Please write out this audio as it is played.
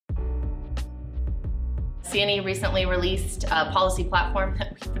CNE recently released a policy platform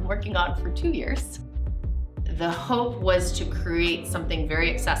that we've been working on for 2 years. The hope was to create something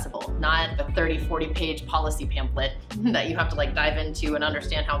very accessible, not a 30, 40-page policy pamphlet that you have to dive into and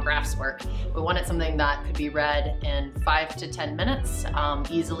understand how graphs work. We wanted something that could be read in 5 to 10 minutes,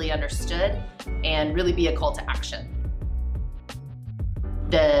 easily understood, and really be a call to action.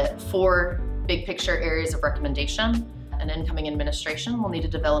 The 4 big picture areas of recommendation: an incoming administration will need to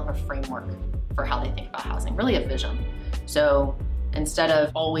develop a framework for how they think about housing, really a vision. So instead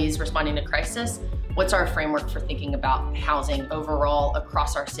of always responding to crisis, what's our framework for thinking about housing overall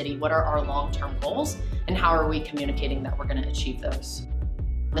across our city? What are our long-term goals, and how are we communicating that we're going to achieve those?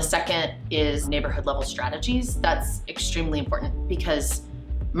 The second is neighborhood level strategies. That's extremely important because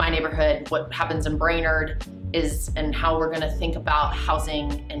my neighborhood, what happens in Brainerd and how we're going to think about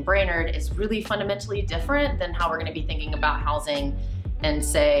housing in Brainerd is really fundamentally different than how we're going to be thinking about housing in,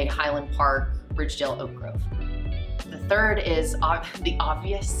 say, Highland Park, Ridgedale, Oak Grove. The third is the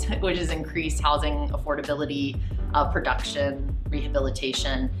obvious, which is increased housing affordability, production,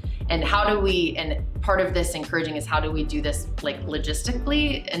 rehabilitation. And part of this encouraging is how do we do this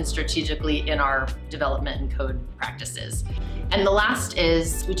logistically and strategically in our development and code practices. And the last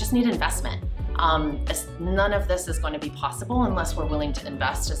is we just need investment. None of this is going to be possible unless we're willing to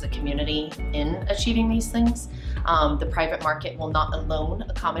invest as a community in achieving these things. The private market will not alone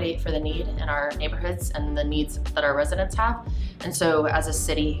accommodate for the need in our neighborhoods and the needs that our residents have. And so as a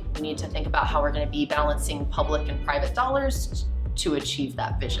city, we need to think about how we're going to be balancing public and private dollars to achieve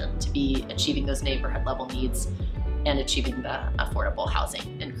that vision, to be achieving those neighborhood level needs and achieving the affordable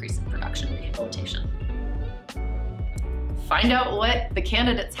housing, increase in production, rehabilitation. Find out what the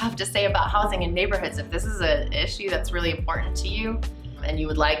candidates have to say about housing in neighborhoods. If this is an issue that's really important to you and you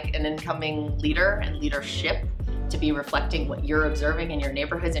would like an incoming leader and leadership to be reflecting what you're observing in your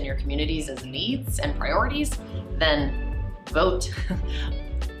neighborhoods and your communities as needs and priorities, then vote.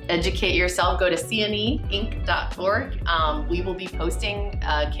 Educate yourself. Go to cneinc.org. We will be posting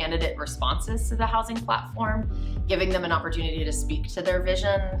candidate responses to the housing platform, giving them an opportunity to speak to their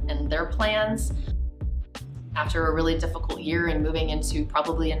vision and their plans. After a really difficult year and moving into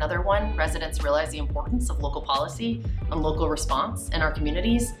probably another one, residents realize the importance of local policy and local response in our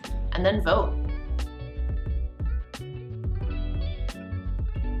communities, and then vote.